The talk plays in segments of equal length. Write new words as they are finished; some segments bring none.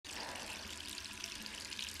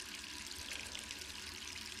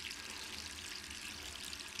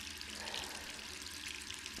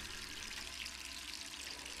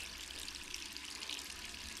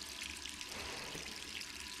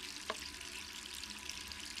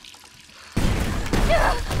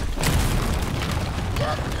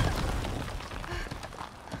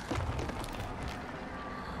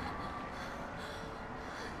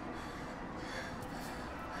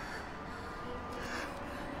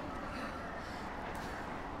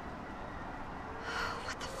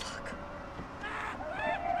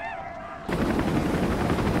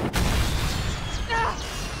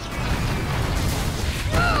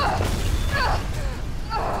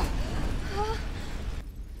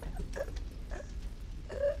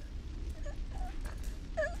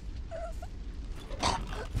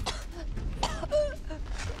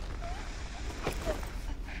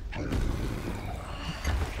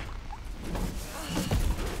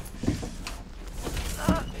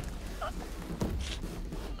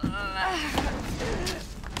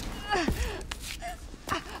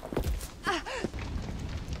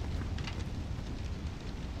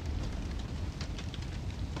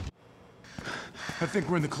I think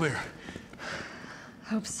we're in the clear.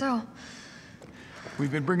 Hope so.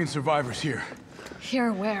 We've been bringing survivors here.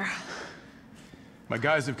 Here where? My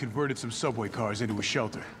guys have converted some subway cars into a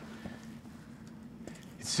shelter.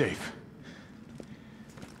 It's safe.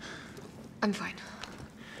 I'm fine.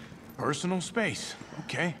 Personal space.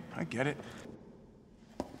 Okay, I get it.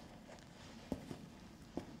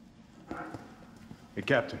 Hey,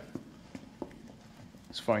 Captain.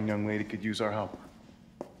 This fine young lady could use our help.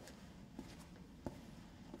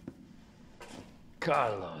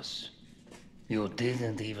 Carlos, you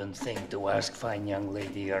didn't even think to ask fine young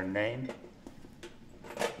lady her name?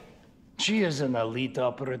 She is an elite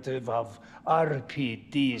operative of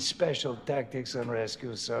RPD, Special Tactics and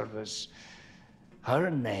Rescue Service.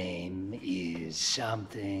 Her name is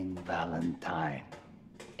something Valentine.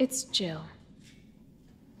 It's Jill.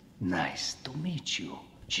 Nice to meet you,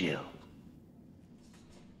 Jill.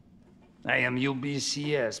 I am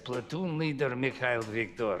UBCS, Platoon Leader Mikhail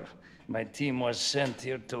Viktor. My team was sent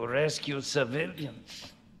here to rescue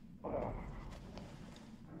civilians.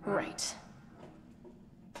 Right.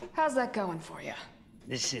 How's that going for you?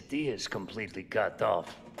 The city is completely cut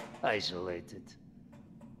off, isolated.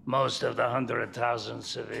 Most of the 100,000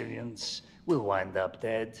 civilians will wind up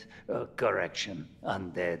dead. Correction,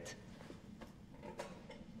 undead.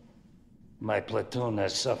 My platoon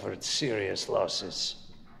has suffered serious losses.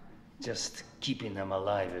 Just keeping them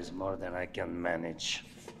alive is more than I can manage.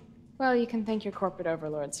 Well, you can thank your corporate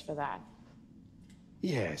overlords for that.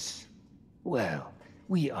 Yes. Well,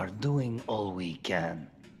 we are doing all we can.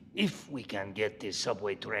 If we can get this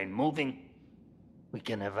subway train moving, we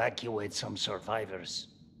can evacuate some survivors.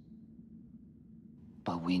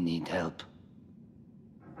 But we need help.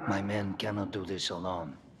 My men cannot do this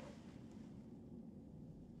alone.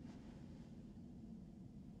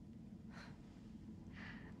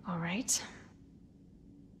 All right.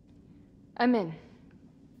 I'm in.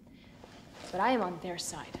 But I am on their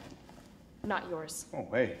side, not yours. Oh,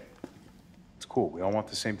 hey. It's cool. We all want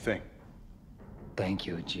the same thing. Thank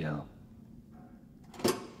you, Jill.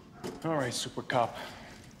 All right, Super Cop.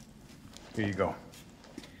 Here you go.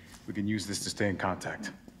 We can use this to stay in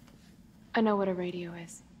contact. I know what a radio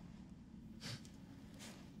is.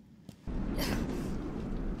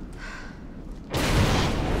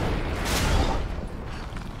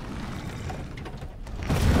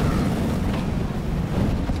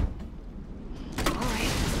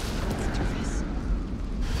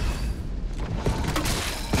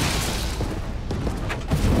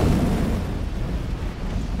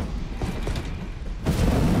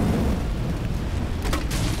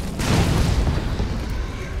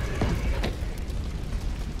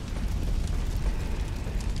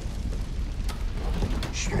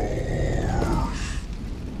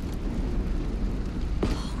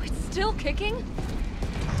 Still kicking?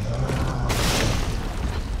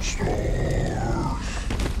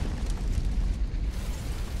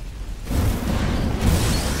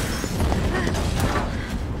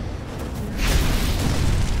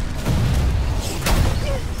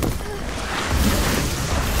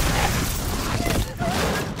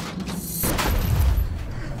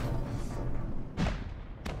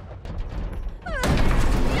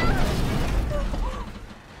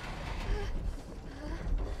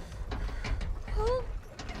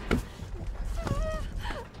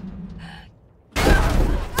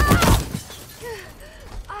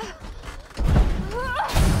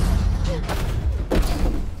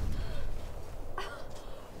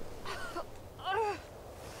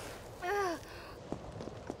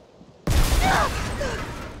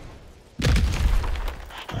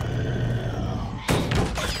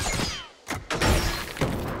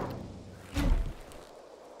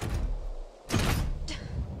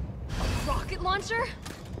 Launcher?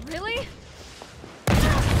 Really?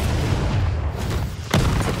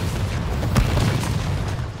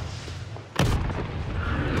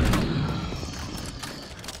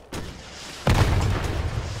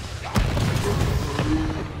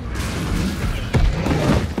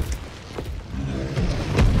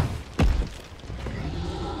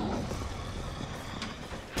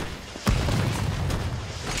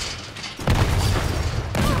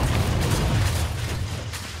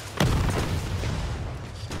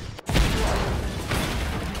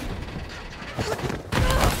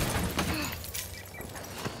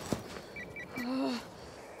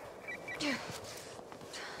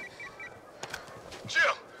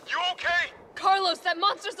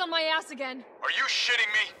 ass again. Are you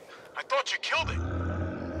shitting me? I thought you killed it.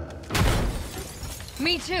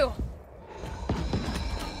 Me too.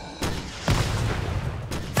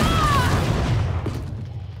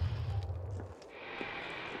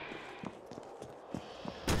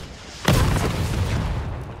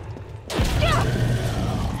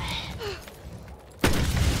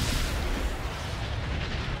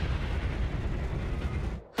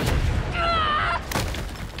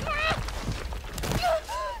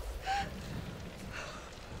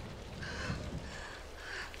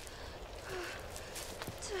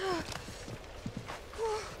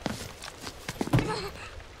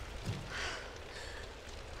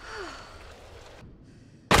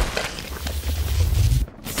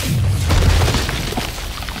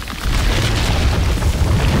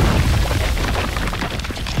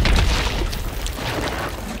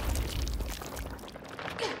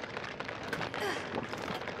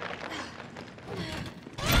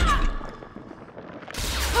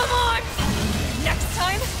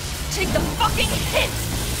 Take the fucking hit!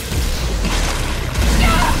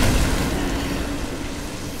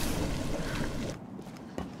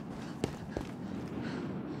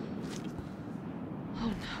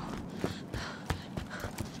 Oh no.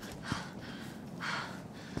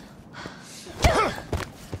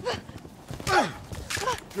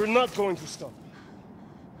 You're not going to stop me.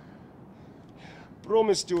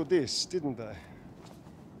 Promised you this, didn't I?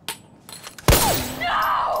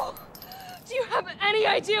 No! Do you have any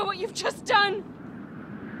idea what you've just done?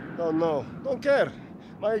 Oh no, don't care.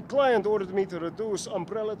 My client ordered me to reduce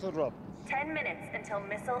Umbrella to rubble. 10 minutes until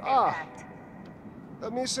missile impact.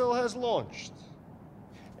 The missile has launched.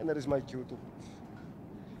 And that is my cue to leave.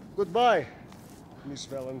 Goodbye, Miss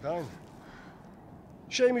Valentine.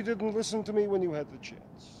 Shame you didn't listen to me when you had the chance.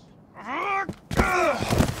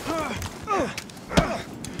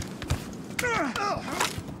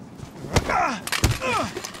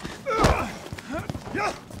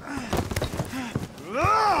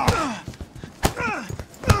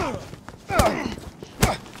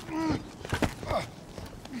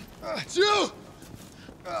 Jill!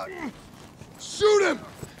 Shoot him!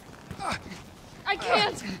 I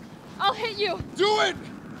can't! I'll hit you! Do it!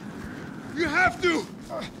 You have to!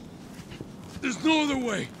 There's no other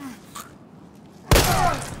way.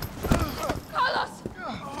 Carlos!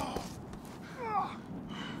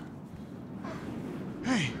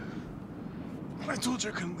 Hey, I told you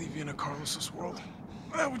I couldn't leave you in a Carlos's world.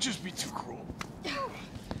 That would just be too cruel.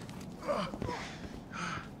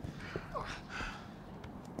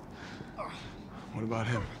 What about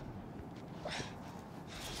him?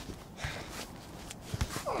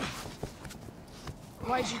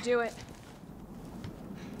 Why'd you do it?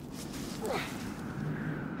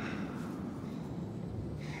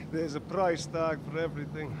 There's a price tag for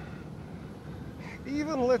everything.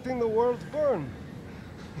 Even letting the world burn.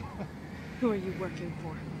 Who are you working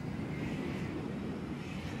for?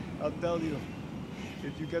 I'll tell you,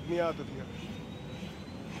 if you get me out of here.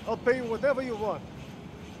 I'll pay you whatever you want.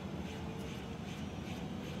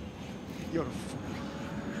 You're a fool.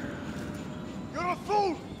 You're a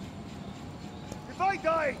fool! If I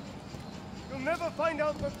die, you'll never find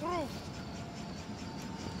out the truth.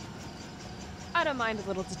 I don't mind a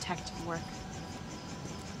little detective work.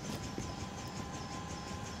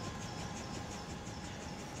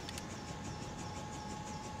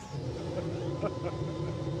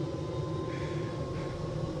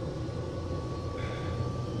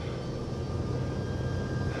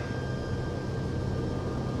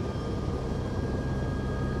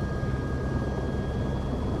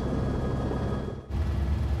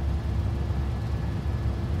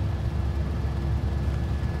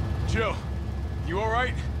 Jill, you all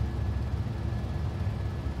right?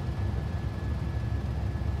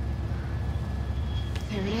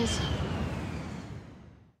 There it is.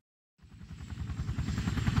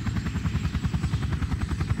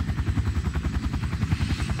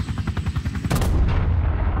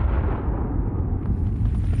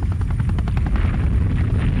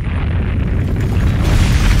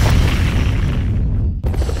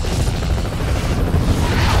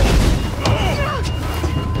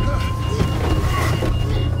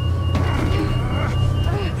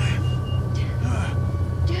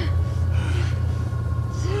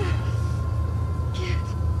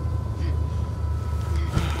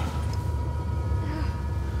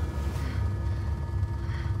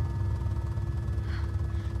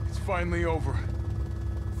 Finally over.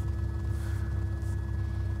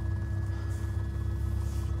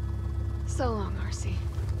 So long, RC.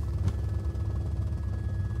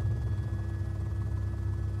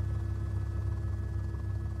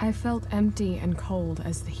 I felt empty and cold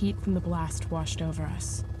as the heat from the blast washed over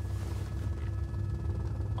us.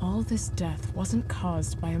 all this death wasn't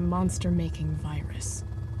caused by a monster-making virus.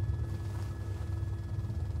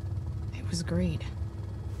 It was greed.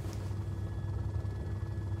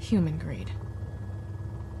 Human greed.